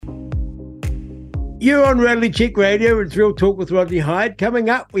You're on Reality Check Radio. It's Real Talk with Rodney Hyde.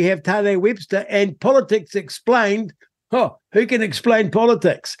 Coming up, we have Tane Webster and Politics Explained. Oh, who can explain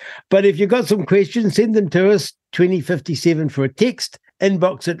politics? But if you've got some questions, send them to us, 2057 for a text,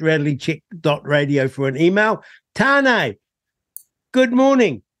 inbox at realitycheck.radio for an email. Tane, good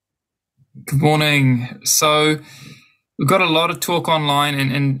morning. Good morning. So we've got a lot of talk online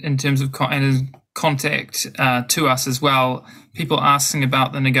in terms of contact to us as well. People asking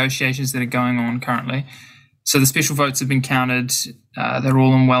about the negotiations that are going on currently. So the special votes have been counted. They're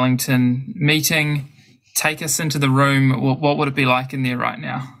all in Wellington meeting. Take us into the room. What would it be like in there right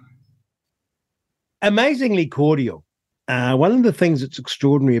now? Amazingly cordial. One of the things that's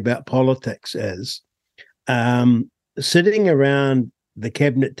extraordinary about politics is sitting around the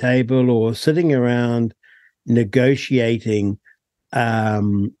cabinet table or sitting around negotiating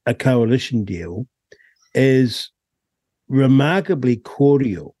a coalition deal is remarkably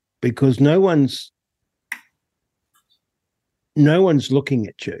cordial because no one's looking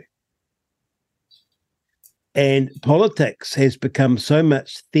at you. And politics has become so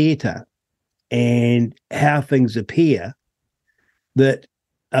much theatre and how things appear that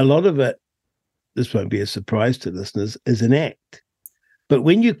a lot of it, this won't be a surprise to listeners, is an act. But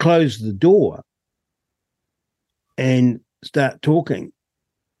when you close the door and start talking,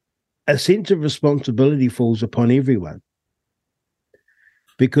 a sense of responsibility falls upon everyone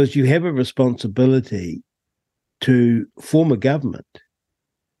because you have a responsibility to form a government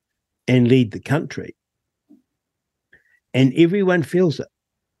and lead the country. And everyone feels it,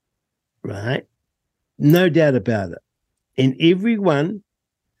 right? No doubt about it. And everyone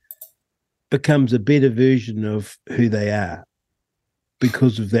becomes a better version of who they are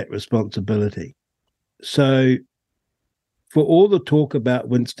because of that responsibility. So for all the talk about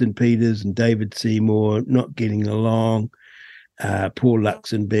Winston Peters and David Seymour not getting along, Paul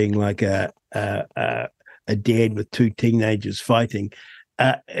Luxon being like a dad with two teenagers fighting,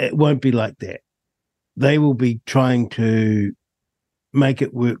 it won't be like that. They will be trying to make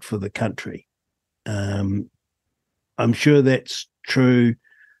it work for the country. I'm sure that's true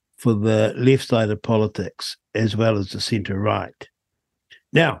for the left side of politics as well as the centre right.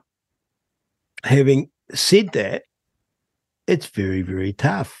 Now, having said that, it's very, very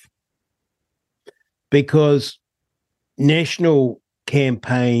tough because National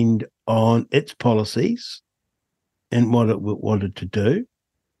campaigned on its policies and what it wanted to do.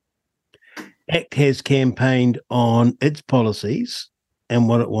 ACT has campaigned on its policies and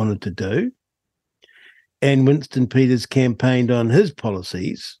what it wanted to do. And Winston Peters campaigned on his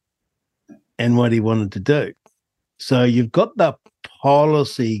policies and what he wanted to do. So you've got the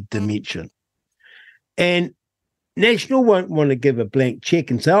policy dimension. And National won't want to give a blank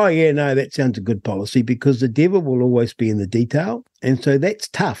check and say, oh, yeah, no, that sounds a good policy because the devil will always be in the detail. And so that's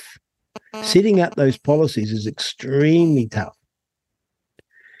tough. Setting up those policies is extremely tough.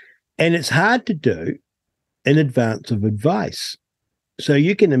 And it's hard to do in advance of advice. So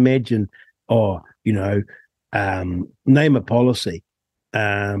you can imagine, name a policy.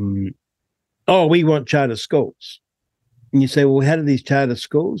 We want charter schools. And you say, well, how do these charter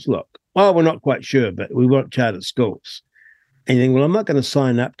schools look? Oh, we're not quite sure, but we want charter schools. And you think, well, I'm not going to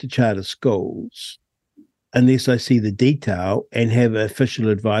sign up to charter schools unless I see the detail and have official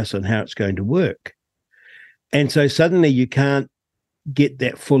advice on how it's going to work. And so suddenly you can't get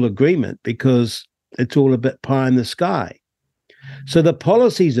that full agreement because it's all a bit pie in the sky. So the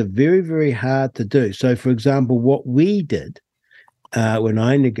policies are very, very hard to do. So, for example, what we did when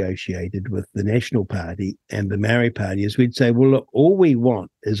I negotiated with the National Party and the Maori Party is we'd say, well, look, all we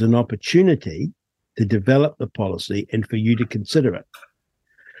want is an opportunity to develop the policy and for you to consider it,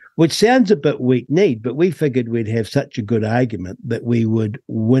 which sounds a bit weak-kneed, but we figured we'd have such a good argument that we would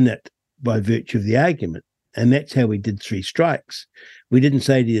win it by virtue of the argument. And that's how we did 3 strikes. We didn't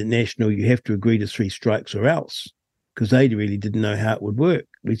say to the National, you have to agree to 3 strikes or else, because they really didn't know how it would work.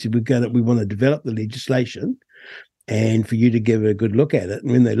 We said, we want to develop the legislation and for you to give a good look at it.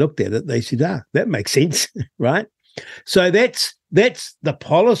 And when they looked at it, they said, that makes sense, right? So that's the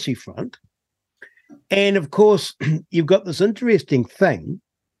policy front. And of course, you've got this interesting thing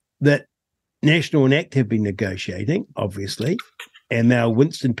that National and ACT have been negotiating, obviously, and now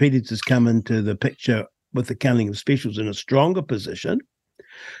Winston Peters has come into the picture with the counting of specials in a stronger position.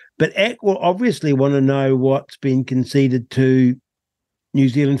 But ACT will obviously want to know what's been conceded to New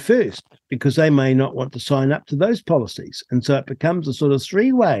Zealand First, because they may not want to sign up to those policies. And so it becomes a sort of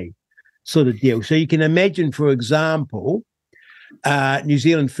 3-way sort of deal. So you can imagine, for example, New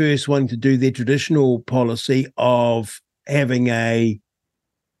Zealand First wanting to do their traditional policy of having a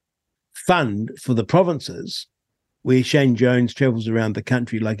fund for the provinces where Shane Jones travels around the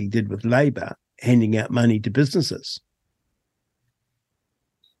country like he did with Labour handing out money to businesses.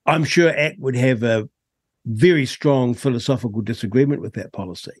 I'm sure ACT would have a very strong philosophical disagreement with that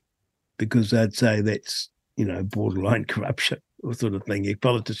policy, because they'd say that's, borderline corruption or sort of thing. A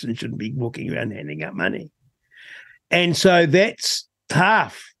politician shouldn't be walking around handing out money. And so that's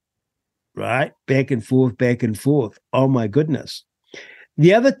tough, right? Back and forth, back and forth. Oh, my goodness.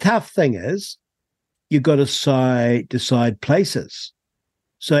 The other tough thing is you've got to decide places.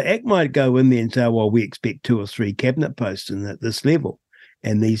 So ACT might go in there and say, well, we expect 2 or 3 cabinet posts in at this level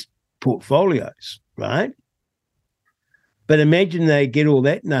and these portfolios, right? But imagine they get all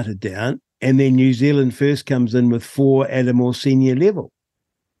that nutted down, and then New Zealand First comes in with 4 at a more senior level.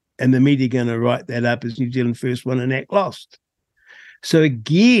 And the media are going to write that up as New Zealand First won and ACT lost. So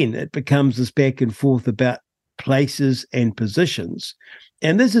again, it becomes this back and forth about places and positions.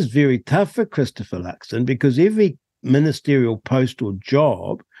 And this is very tough for Christopher Luxon, because every ministerial post or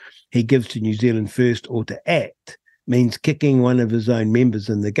job he gives to New Zealand First or to ACT means kicking one of his own members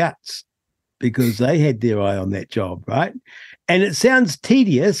in the guts, because they had their eye on that job, right? And it sounds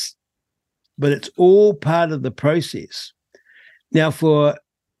tedious, but it's all part of the process. Now, for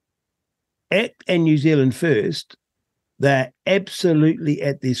ACT and New Zealand First, they're absolutely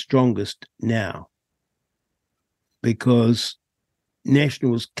at their strongest now, because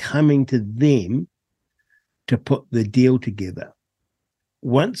National's coming to them to put the deal together.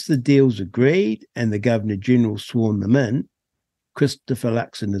 Once the deal's agreed and the Governor-General sworn them in, Christopher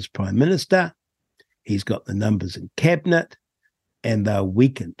Luxon is Prime Minister, he's got the numbers in Cabinet, and they're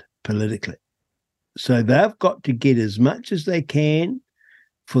weakened politically. So they've got to get as much as they can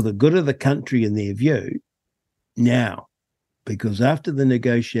for the good of the country in their view now, because after the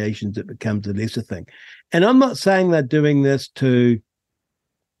negotiations, it becomes a lesser thing. And I'm not saying they're doing this to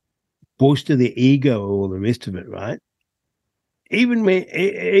bolster their ego or all the rest of it, right? Even when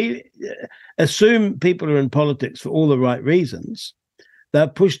assume people are in politics for all the right reasons, they'll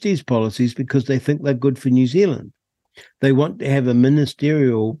push these policies because they think they're good for New Zealand. They want to have a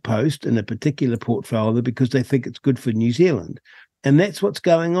ministerial post in a particular portfolio because they think it's good for New Zealand, and that's what's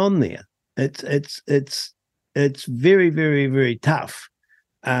going on there. It's very, very, very tough,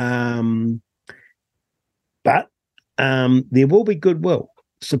 but there will be goodwill,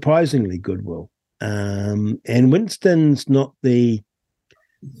 surprisingly goodwill. And Winston's not the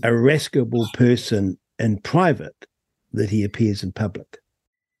irascible person in private that he appears in public.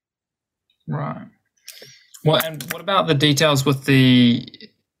 Right. Well, and what about the details with the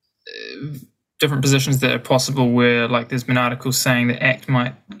different positions that are possible where, like, there's been articles saying that ACT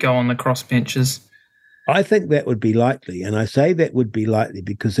might go on the crossbenches? I think that would be likely, and I say that would be likely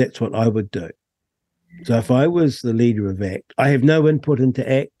because that's what I would do. So if I was the leader of ACT, I have no input into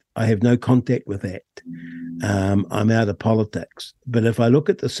ACT, I have no contact with ACT. I'm out of politics. But if I look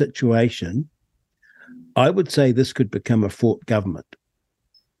at the situation, I would say this could become a fort government,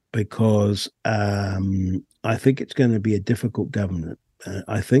 because I think it's going to be a difficult government.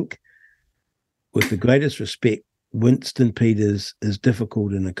 I think, with the greatest respect, Winston Peters is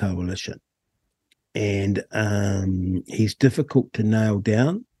difficult in a coalition. And he's difficult to nail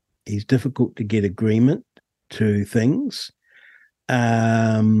down. He's difficult to get agreement to things.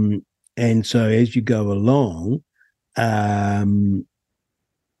 And so as you go along,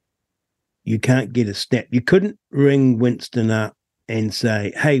 you can't get a snap. You couldn't ring Winston up and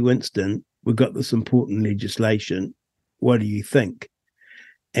say, hey, Winston, we've got this important legislation. What do you think?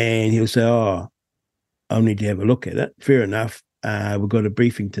 And he'll say, oh, I'll need to have a look at it. Fair enough. We've got a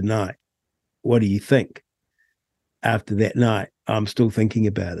briefing tonight. What do you think? After that night, I'm still thinking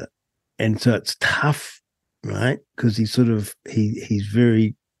about it. And so it's tough, right? Because he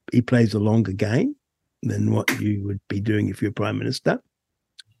plays a longer game than what you would be doing if you're Prime Minister.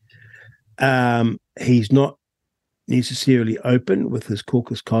 He's not necessarily open with his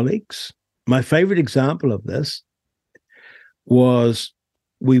caucus colleagues. My favourite example of this was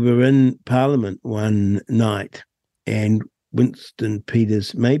we were in Parliament one night and Winston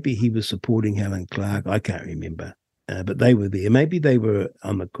Peters, maybe he was supporting Helen Clark, I can't remember, but they were there. Maybe they were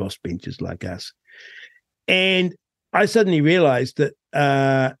on the crossbenches like us. And I suddenly realised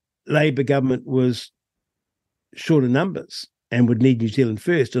that Labour government was short of numbers and would need New Zealand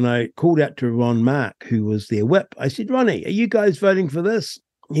First. And I called out to Ron Mark, who was their whip. I said, Ronnie, are you guys voting for this?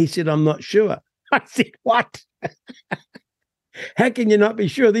 He said, I'm not sure. I said, what? How can you not be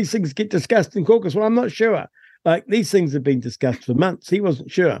sure? These things get discussed in caucus. Well, I'm not sure. Like, these things have been discussed for months. He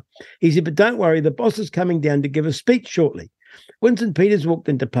wasn't sure. He said, but don't worry, the boss is coming down to give a speech shortly. Winston Peters walked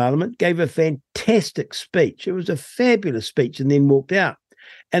into Parliament, gave a fantastic speech. It was a fabulous speech, and then walked out.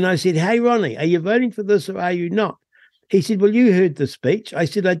 And I said, hey, Ronnie, are you voting for this or are you not? He said, well, you heard the speech. I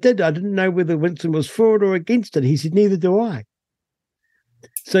said, I did. I didn't know whether Winston was for it or against it. He said, neither do I.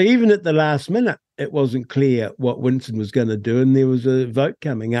 So even at the last minute, it wasn't clear what Winston was going to do, and there was a vote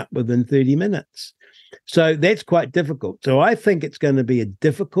coming up within 30 minutes. So that's quite difficult. So I think it's going to be a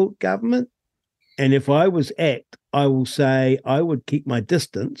difficult government. And if I was ACT, I will say I would keep my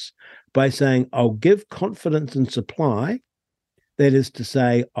distance by saying I'll give confidence in supply. That is to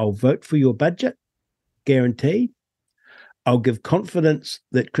say, I'll vote for your budget, guaranteed. I'll give confidence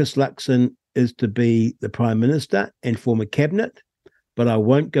that Chris Luxon is to be the Prime Minister and form a cabinet, but I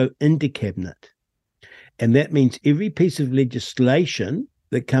won't go into cabinet. And that means every piece of legislation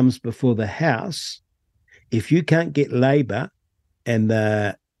that comes before the House, if you can't get Labour and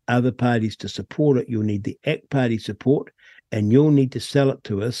the other parties to support it, you'll need the ACT party support, and you'll need to sell it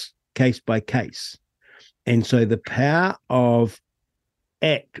to us case by case. And so the power of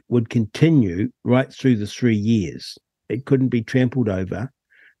ACT would continue right through the 3 years. It couldn't be trampled over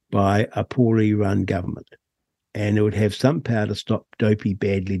by a poorly run government. And it would have some power to stop dopey,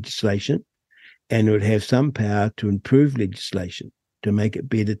 bad legislation, and it would have some power to improve legislation, to make it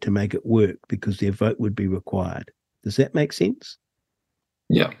better, to make it work, because their vote would be required. Does that make sense?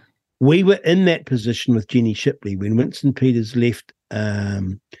 Yeah. We were in that position with Jenny Shipley when Winston Peters left.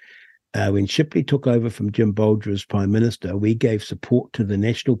 When Shipley took over from Jim Bolger as Prime Minister, we gave support to the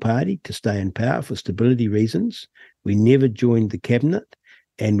National Party to stay in power for stability reasons. We never joined the cabinet,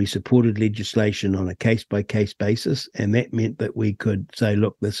 and we supported legislation on a case-by-case basis, and that meant that we could say,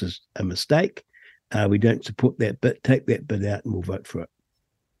 look, this is a mistake. We don't support that bit. Take that bit out and we'll vote for it.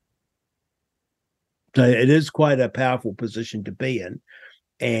 So it is quite a powerful position to be in,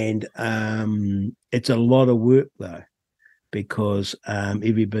 and it's a lot of work, though, because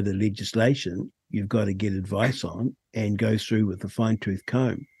every bit of legislation you've got to get advice on and go through with a fine-tooth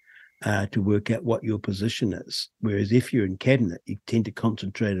comb to work out what your position is. Whereas if you're in cabinet, you tend to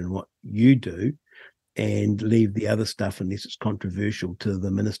concentrate on what you do and leave the other stuff, unless it's controversial, to the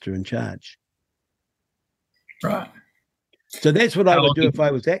minister in charge. Right. So that's what I would do if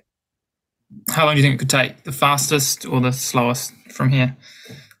I was ACT. How long do you think it could take? The fastest or the slowest from here?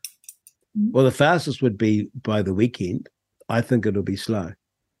 Well, the fastest would be by the weekend. I think it'll be slow.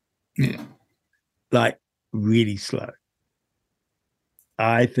 Yeah. Like really slow.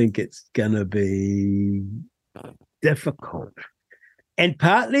 I think it's going to be difficult. And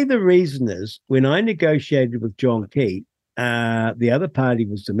partly the reason is when I negotiated with John Key, the other party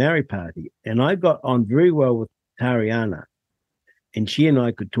was the Maori Party, and I got on very well with Tariana, and she and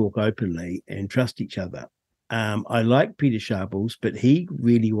I could talk openly and trust each other. I like Peter Sharples, but he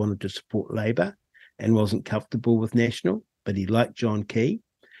really wanted to support Labour and wasn't comfortable with National, but he liked John Key,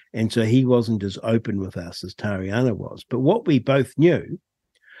 and so he wasn't as open with us as Tariana was. But what we both knew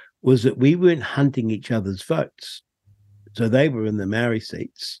was that we weren't hunting each other's votes. So they were in the Maori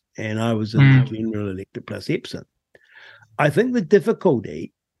seats, and I was in the general electorate plus Epsom. I think the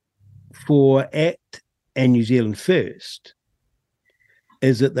difficulty for ACT and New Zealand First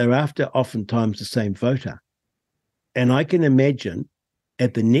is that they're after oftentimes the same voter. And I can imagine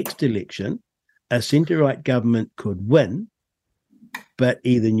at the next election, a centre-right government could win, but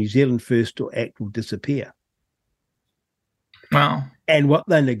either New Zealand First or ACT will disappear. Wow. And what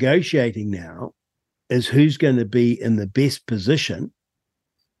they're negotiating now is who's going to be in the best position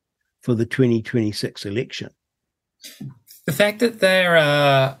for the 2026 election. The fact that they're,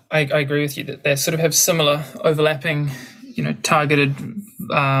 I agree with you that they sort of have similar overlapping, targeted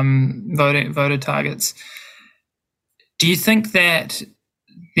voter targets. Do you think that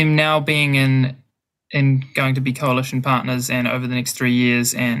them now being in going to be coalition partners and over the next 3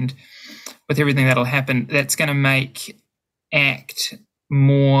 years and with everything that'll happen, that's going to make ACT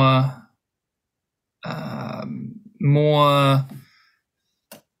more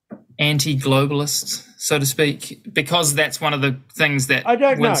anti-globalist, so to speak, because that's one of the things that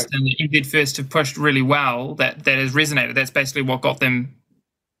Winston and NZ First have pushed really well, that has resonated. That's basically what got them,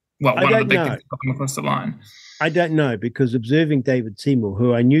 one of the big things that got them across the line. I don't know, because observing David Seymour,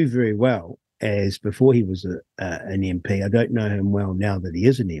 who I knew very well as before he was an MP, I don't know him well now that he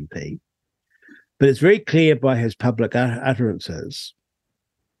is an MP, but it's very clear by his public utterances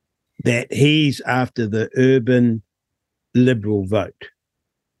that he's after the urban liberal vote.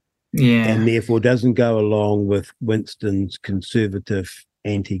 Yeah. And therefore doesn't go along with Winston's conservative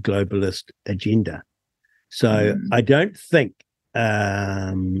anti-globalist agenda. So I don't think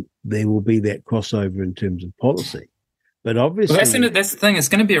there will be that crossover in terms of policy. But obviously... Well, that's the thing. It's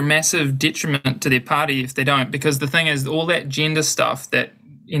going to be a massive detriment to their party if they don't, because the thing is, all that gender stuff that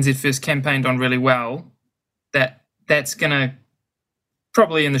NZ First campaigned on really well, that's going to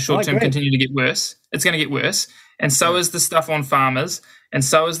probably in the short term agree. continue to get worse. It's going to get worse. And so is the stuff on farmers, and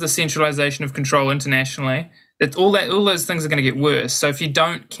so is the centralization of control internationally. All those things are going to get worse. So if you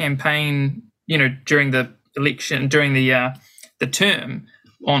don't campaign, during the election, during the term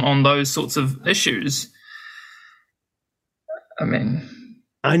on those sorts of issues,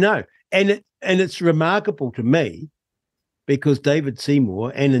 I know. And it's remarkable to me because David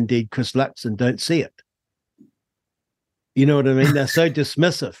Seymour and indeed Chris Luxon don't see it. You know what I mean? They're so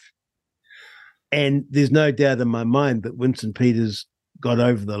dismissive. And there's no doubt in my mind that Winston Peters got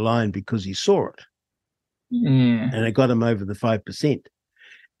over the line because he saw it. Yeah. And it got him over the 5%.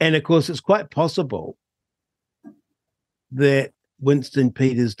 And of course, it's quite possible that Winston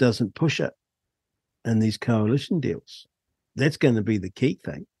Peters doesn't push it in these coalition deals. That's going to be the key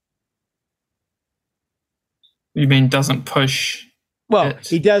thing. You mean doesn't push? Well,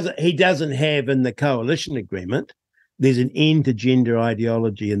 he doesn't have in the coalition agreement, there's an end to gender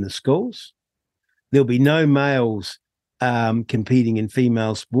ideology in the schools. There'll be no males competing in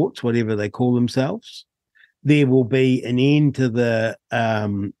female sports, whatever they call themselves. There will be an end to the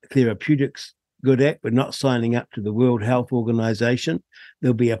Therapeutics Good Act. We're not signing up to the World Health Organization.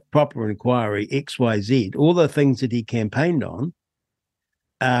 There'll be a proper inquiry, XYZ, all the things that he campaigned on.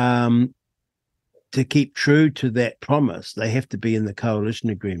 To keep true to that promise, they have to be in the coalition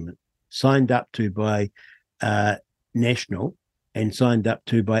agreement, signed up to by National and signed up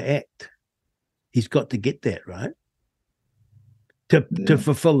to by ACT. He's got to get that, right? To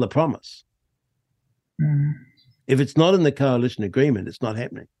fulfill the promise. Mm. If it's not in the coalition agreement, it's not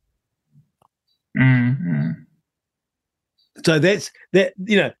happening. Mm-hmm. So that's that.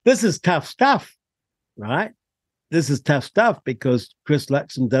 This is tough stuff, right? This is tough stuff because Chris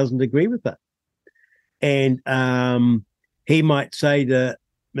Luxon doesn't agree with it, and he might say to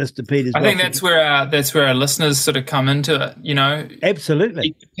Mr. Peters, I think that's where our listeners sort of come into it.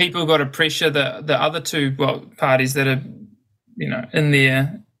 Absolutely, people got to pressure the other two parties that are in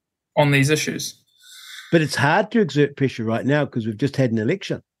there on these issues. But it's hard to exert pressure right now because we've just had an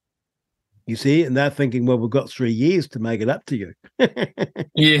election. You see, and they're thinking, well, we've got 3 years to make it up to you.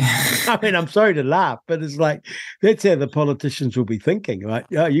 Yeah. I mean, I'm sorry to laugh, but it's like, that's how the politicians will be thinking, right?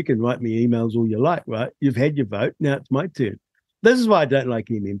 Oh, you can write me emails all you like, right? You've had your vote. Now it's my turn. This is why I don't like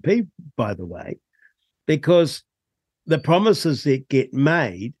MMP, by the way, because the promises that get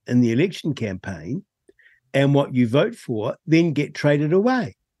made in the election campaign and what you vote for then get traded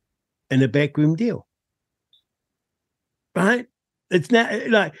away in a backroom deal. Right? It's not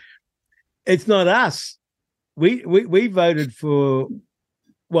like it's not us. We voted for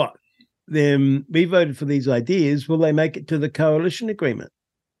what? We voted for these ideas. Will they make it to the coalition agreement?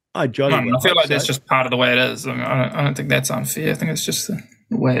 I feel like that's just part of the way it is. I don't think that's unfair. I think it's just the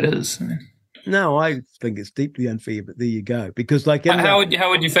way it is. No, I think it's deeply unfair, but there you go. Because how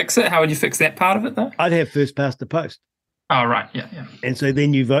would you fix it? How would you fix that part of it though? I'd have first past the post. Oh right, yeah. And so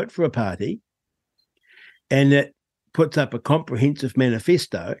then you vote for a party, and it puts up a comprehensive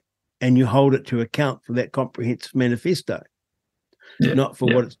manifesto, and you hold it to account for that comprehensive manifesto, not for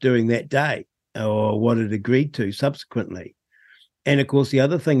what it's doing that day or what it agreed to subsequently. And of course, the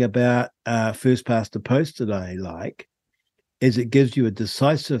other thing about first past the post that I like is it gives you a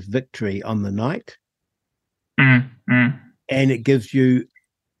decisive victory on the night, and it gives you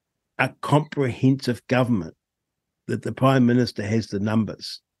a comprehensive government that the Prime Minister has the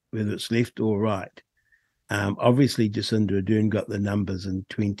numbers, whether it's left or right. Obviously, Jacinda Ardern got the numbers in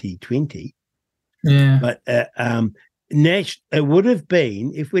 2020. Yeah. But it would have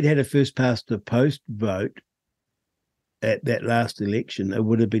been, if we'd had a first past the post vote at that last election, it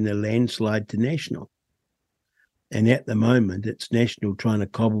would have been a landslide to National. And at the moment, it's National trying to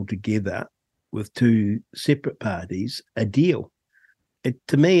cobble together with two separate parties a deal.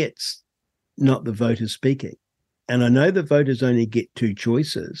 To me, it's not the voters speaking. And I know the voters only get two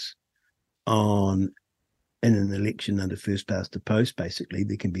choices in an election under first past the post. Basically,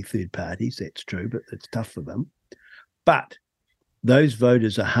 there can be third parties. That's true, but it's tough for them. But those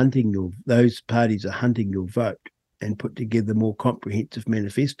parties are hunting your vote and put together more comprehensive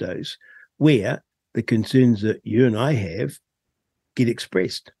manifestos where the concerns that you and I have get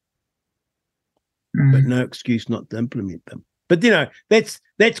expressed, but no excuse not to implement them. But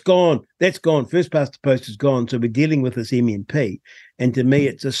that's gone. That's gone. First past the post is gone. So we're dealing with this MMP, and to me,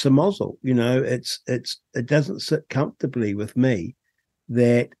 it's a samozel. It doesn't sit comfortably with me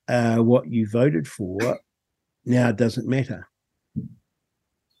that what you voted for now doesn't matter.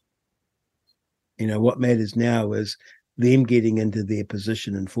 What matters now is them getting into their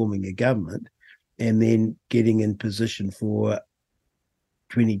position and forming a government, and then getting in position for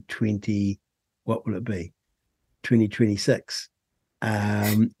 2020. What will it be? 2026.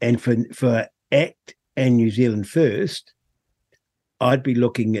 And for ACT and New Zealand First, I'd be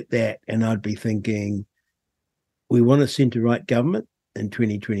looking at that and I'd be thinking, we want a centre-right government in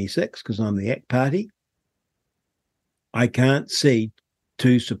 2026 because I'm the ACT party. I can't see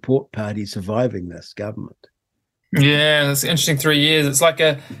two support parties surviving this government. Yeah, that's an interesting 3 years. It's like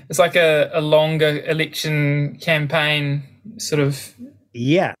a longer election campaign sort of.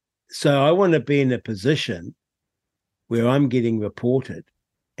 Yeah. So I want to be in a position where I'm getting reported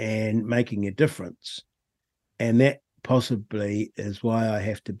and making a difference. And that possibly is why I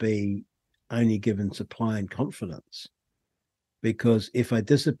have to be only given supply and confidence. Because if I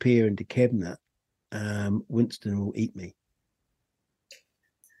disappear into cabinet, Winston will eat me.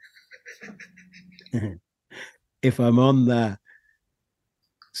 If I'm on the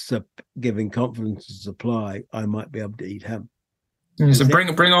giving confidence to supply, I might be able to eat him. So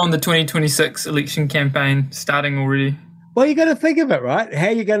bring on the 2026 election campaign starting already. Well, you got to think of it, right? How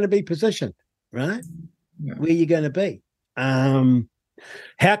you're going to be positioned, right? Yeah. Where you're going to be.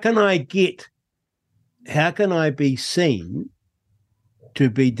 How can I be seen to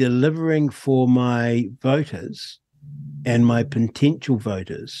be delivering for my voters and my potential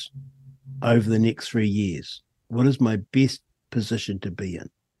voters over the next 3 years? What is my best position to be in?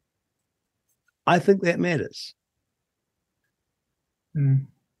 I think that matters. And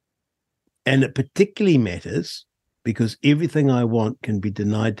it particularly matters because everything I want can be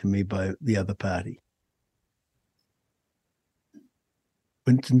denied to me by the other party.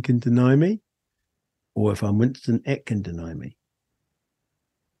 Winston can deny me, or if I'm Winston, ACT can deny me.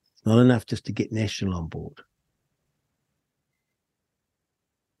 It's not enough just to get National on board.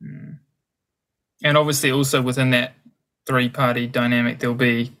 And obviously also within that three-party dynamic, there'll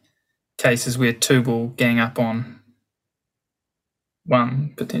be cases where two will gang up on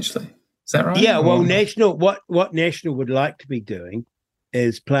one, potentially. Is that right? Yeah, well, National, what National would like to be doing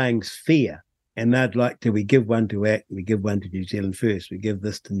is playing fair. And they'd like to, we give one to ACT, we give one to New Zealand First, we give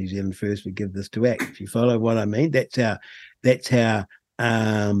this to New Zealand First, we give this to ACT. If you follow what I mean, that's how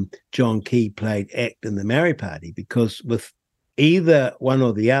John Key played ACT in the Maori Party, because with either one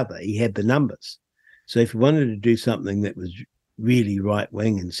or the other, he had the numbers. So if he wanted to do something that was really right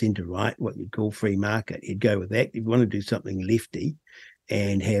wing and centre right, what you'd call free market, he'd go with ACT. If you want to do something lefty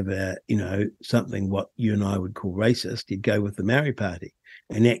and have something what you and I would call racist, he'd go with the Maori Party,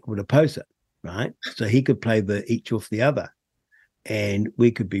 and ACT would oppose it. Right, so he could play each off the other, and we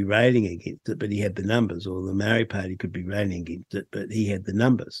could be railing against it, but he had the numbers, or the Maori Party could be railing against it, but he had the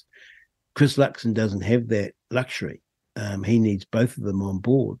numbers. Chris Luxon doesn't have that luxury. He needs both of them on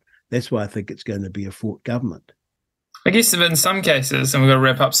board. That's why I think it's going to be a fought government. I guess in some cases, and we've got to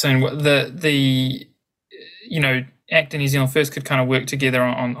wrap up soon, the ACT and New Zealand First could kind of work together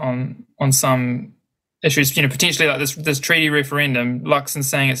on some issues, potentially like this treaty referendum. Luxon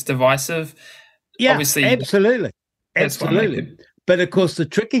saying it's divisive. Yeah, obviously, absolutely. But of course, the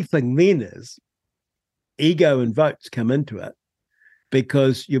tricky thing then is ego and votes come into it,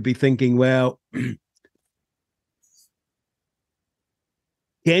 because you'll be thinking, well,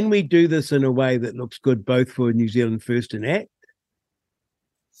 can we do this in a way that looks good both for New Zealand First and ACT?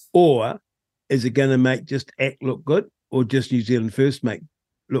 Or is it going to make just ACT look good, or just New Zealand First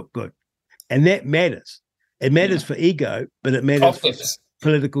look good? And that matters. It matters for ego, but it matters for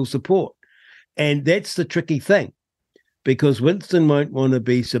political support. And that's the tricky thing, because Winston won't want to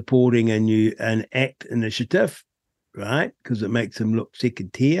be supporting an ACT initiative, right? Because it makes him look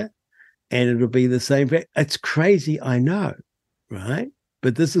second tier, and it'll be the same. It's crazy, I know, right?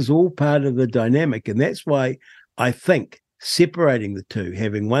 But this is all part of the dynamic. And that's why I think separating the two,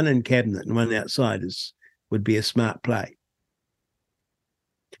 having one in cabinet and one outside, would be a smart play.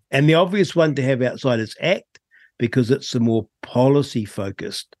 And the obvious one to have outside is ACT, because it's the more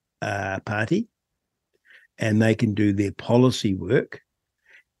policy-focused party, and they can do their policy work.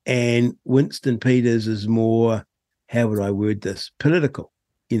 And Winston Peters is more, how would I word this, political,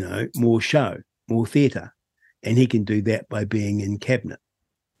 more show, more theatre. And he can do that by being in cabinet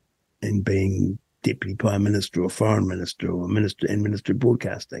and being Deputy Prime Minister or Foreign Minister or Minister of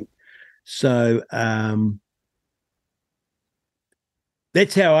Broadcasting. So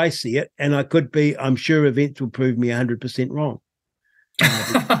that's how I see it. And I'm sure events will prove me 100% wrong.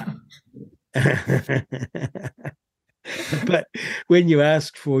 But when you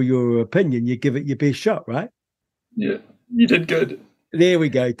ask for your opinion, you give it your best shot, right? Yeah, you did good. There we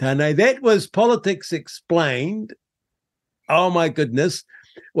go, Tane. That was Politics Explained. Oh, my goodness.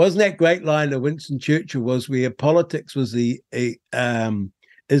 Wasn't that great line of Winston Churchill, was where politics was is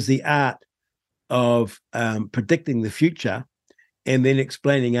the art of predicting the future and then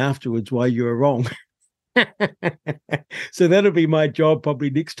explaining afterwards why you were wrong. So that'll be my job probably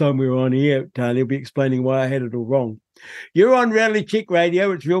next time we're on here, Tony. I'll be explaining why I had it all wrong. You're on Reality Check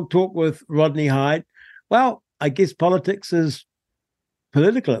Radio. It's Real Talk with Rodney Hyde. Well, I guess politics is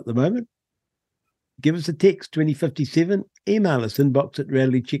political at the moment. Give us a text, 2057. Email us,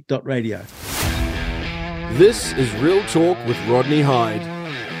 inbox@realitycheck.radio. This is Real Talk with Rodney Hyde.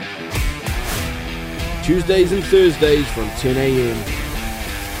 Tuesdays and Thursdays from 10 a.m.